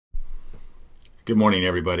Good morning,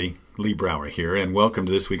 everybody. Lee Brower here, and welcome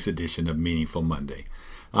to this week's edition of Meaningful Monday.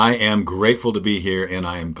 I am grateful to be here, and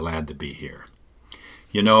I am glad to be here.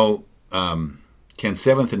 You know, can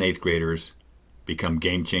 7th and 8th graders become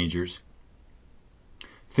game changers?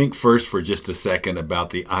 Think first for just a second about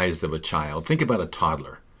the eyes of a child. Think about a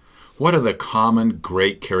toddler. What are the common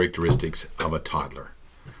great characteristics of a toddler?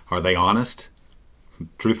 Are they honest,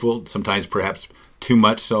 truthful, sometimes perhaps too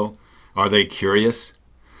much so? Are they curious?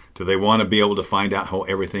 Do they want to be able to find out how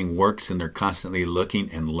everything works and they're constantly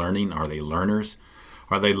looking and learning? Are they learners?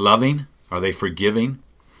 Are they loving? Are they forgiving?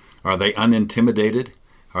 Are they unintimidated?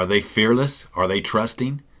 Are they fearless? Are they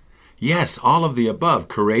trusting? Yes, all of the above.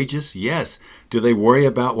 Courageous? Yes. Do they worry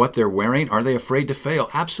about what they're wearing? Are they afraid to fail?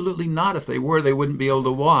 Absolutely not. If they were, they wouldn't be able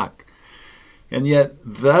to walk. And yet,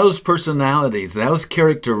 those personalities, those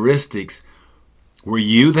characteristics, were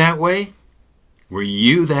you that way? Were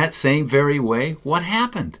you that same very way? What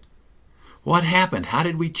happened? What happened? How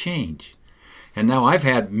did we change? And now I've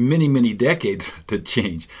had many, many decades to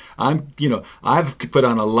change. I've put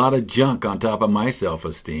on a lot of junk on top of my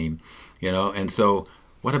self-esteem, and so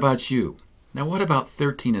what about you? Now, what about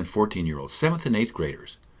 13 and 14-year-olds, 7th and 8th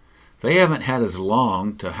graders? They haven't had as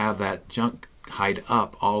long to have that junk hide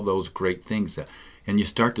up all those great things, and you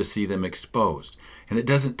start to see them exposed. And it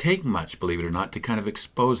doesn't take much, believe it or not, to kind of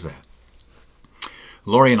expose that.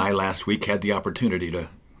 Lori and I last week had the opportunity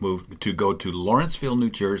to go to Lawrenceville, New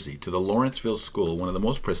Jersey, to the Lawrenceville School, one of the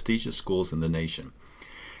most prestigious schools in the nation.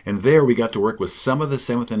 And there we got to work with some of the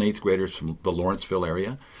 7th and 8th graders from the Lawrenceville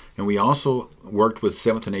area, and we also worked with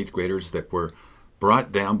 7th and 8th graders that were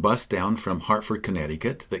bused down from Hartford,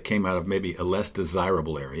 Connecticut, that came out of maybe a less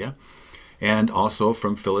desirable area, and also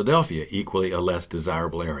from Philadelphia, equally a less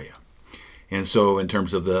desirable area. And so in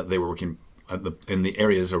terms of they were working in the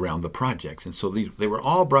areas around the projects. And so they were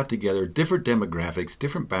all brought together, different demographics,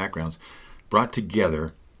 different backgrounds, brought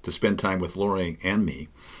together to spend time with Lori and me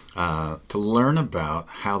to learn about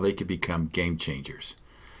how they could become game changers.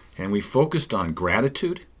 And we focused on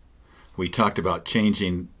gratitude. We talked about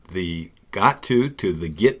changing the got to the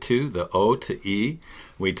get to, the O to E.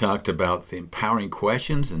 We talked about the empowering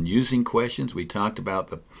questions and using questions. We talked about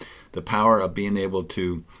the power of being able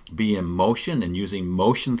to be in motion and using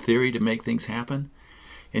motion theory to make things happen.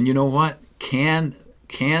 And you know what? Can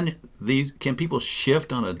people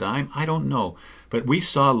shift on a dime? I don't know. But we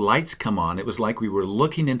saw lights come on. It was like we were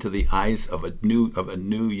looking into the eyes of a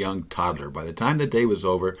new young toddler. By the time the day was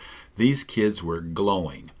over, these kids were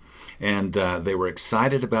glowing. And they were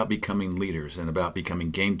excited about becoming leaders and about becoming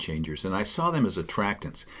game changers. And I saw them as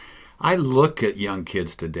attractants. I look at young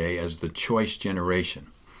kids today as the choice generation.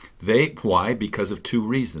 Why? Because of two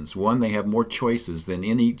reasons. One, they have more choices than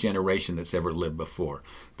any generation that's ever lived before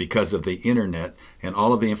because of the internet and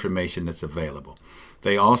all of the information that's available.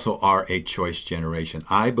 They also are a choice generation.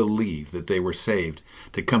 I believe that they were saved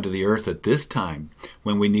to come to the earth at this time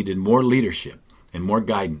when we needed more leadership and more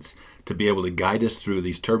guidance to be able to guide us through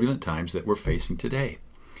these turbulent times that we're facing today.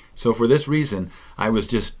 So for this reason, I was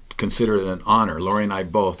just consider it an honor, Lori and I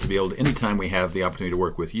both, to be able to, anytime we have the opportunity to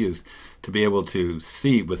work with youth, to be able to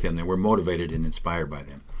see within them, we're motivated and inspired by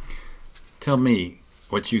them. Tell me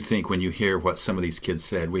what you think when you hear what some of these kids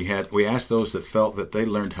said. We asked those that felt that they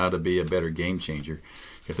learned how to be a better game changer,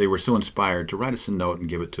 if they were so inspired, to write us a note and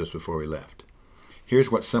give it to us before we left.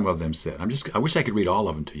 Here's what some of them said. I wish I could read all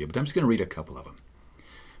of them to you, but I'm just going to read a couple of them.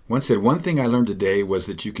 One said, "One thing I learned today was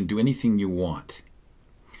that you can do anything you want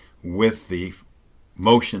with the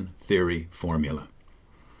motion theory formula."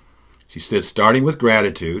 She said, starting with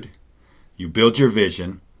gratitude, you build your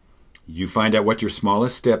vision, you find out what your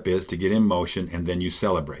smallest step is to get in motion, and then you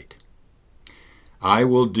celebrate. I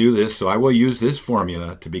will do this, so I will use this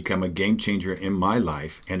formula to become a game changer in my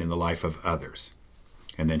life and in the life of others.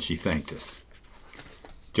 And then she thanked us.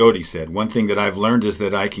 Jody said, "One thing that I've learned is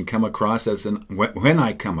that I can come across when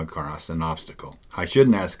I come across an obstacle, I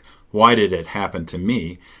shouldn't ask, why did it happen to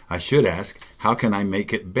me? I should ask, how can I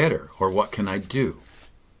make it better, or what can I do?"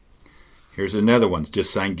 Here's another one,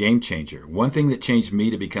 just signed Game Changer. "One thing that changed me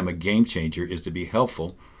to become a game changer is to be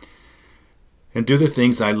helpful and do the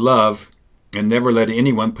things I love and never let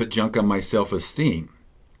anyone put junk on my self-esteem.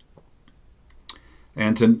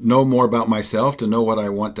 And to know more about myself, to know what I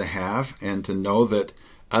want to have, and to know that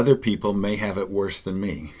other people may have it worse than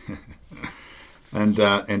me." and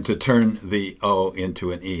to turn the O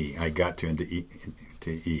into an E. I got to into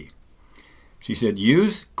E. She said,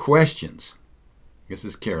 "Use questions." This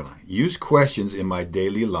is Caroline. "Use questions in my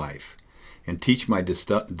daily life and teach my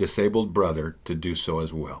disabled brother to do so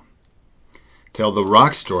as well. Tell the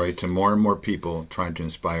rock story to more and more people trying to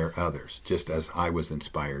inspire others, just as I was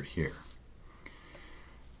inspired here."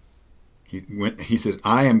 He says,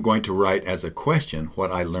 I am going to write as a question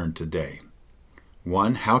what I learned today.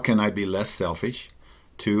 1, how can I be less selfish?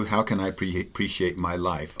 2, how can I appreciate my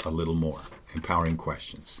life a little more? Empowering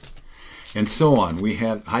questions. And so on.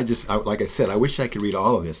 Like I said, I wish I could read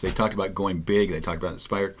all of this. They talked about going big. They talked about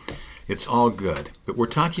inspired. It's all good. But we're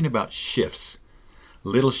talking about shifts,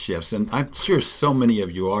 little shifts. And I'm sure so many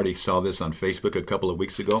of you already saw this on Facebook a couple of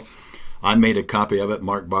weeks ago. I made a copy of it.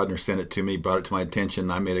 Mark Bodner sent it to me, brought it to my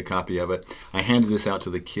attention. I made a copy of it. I handed this out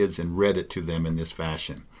to the kids and read it to them in this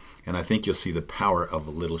fashion. And I think you'll see the power of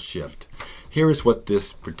a little shift. Here is what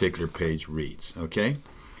this particular page reads, okay?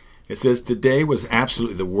 It says, today was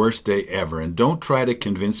absolutely the worst day ever, and don't try to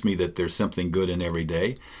convince me that there's something good in every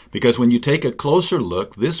day, because when you take a closer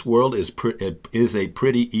look, this world is a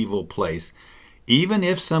pretty evil place, even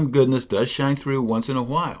if some goodness does shine through once in a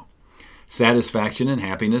while. Satisfaction and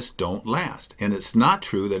happiness don't last, and it's not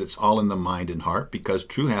true that it's all in the mind and heart, because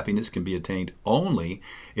true happiness can be attained only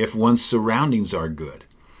if one's surroundings are good.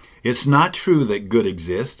 It's not true that good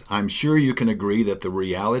exists. I'm sure you can agree that the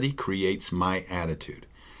reality creates my attitude.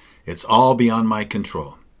 It's all beyond my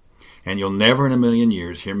control, and you'll never in a million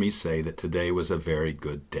years hear me say that today was a very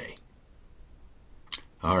good day.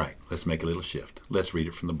 All right, let's make a little shift. Let's read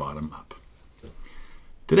it from the bottom up.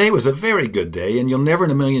 Today was a very good day, and you'll never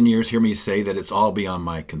in a million years hear me say that it's all beyond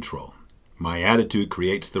my control. My attitude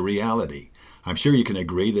creates the reality. I'm sure you can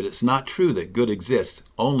agree that it's not true that good exists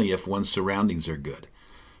only if one's surroundings are good.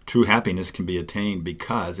 True happiness can be attained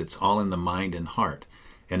because it's all in the mind and heart,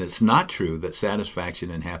 and it's not true that satisfaction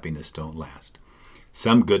and happiness don't last.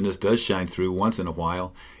 Some goodness does shine through once in a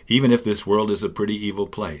while, even if this world is a pretty evil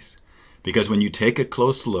place. Because when you take a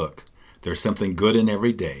close look, there's something good in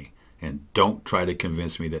every day, and don't try to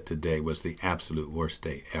convince me that today was the absolute worst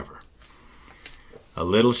day ever. A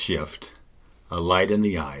little shift, a light in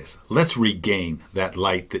the eyes. Let's regain that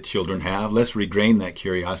light that children have. Let's regain that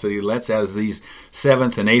curiosity. Let's, as these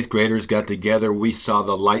 7th and 8th graders got together, we saw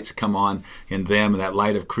the lights come on in them, that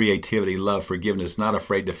light of creativity, love, forgiveness, not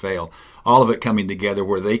afraid to fail. All of it coming together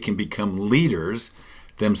where they can become leaders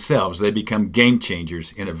themselves. They become game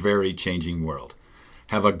changers in a very changing world.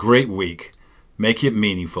 Have a great week. Make it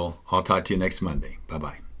meaningful. I'll talk to you next Monday.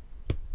 Bye-bye.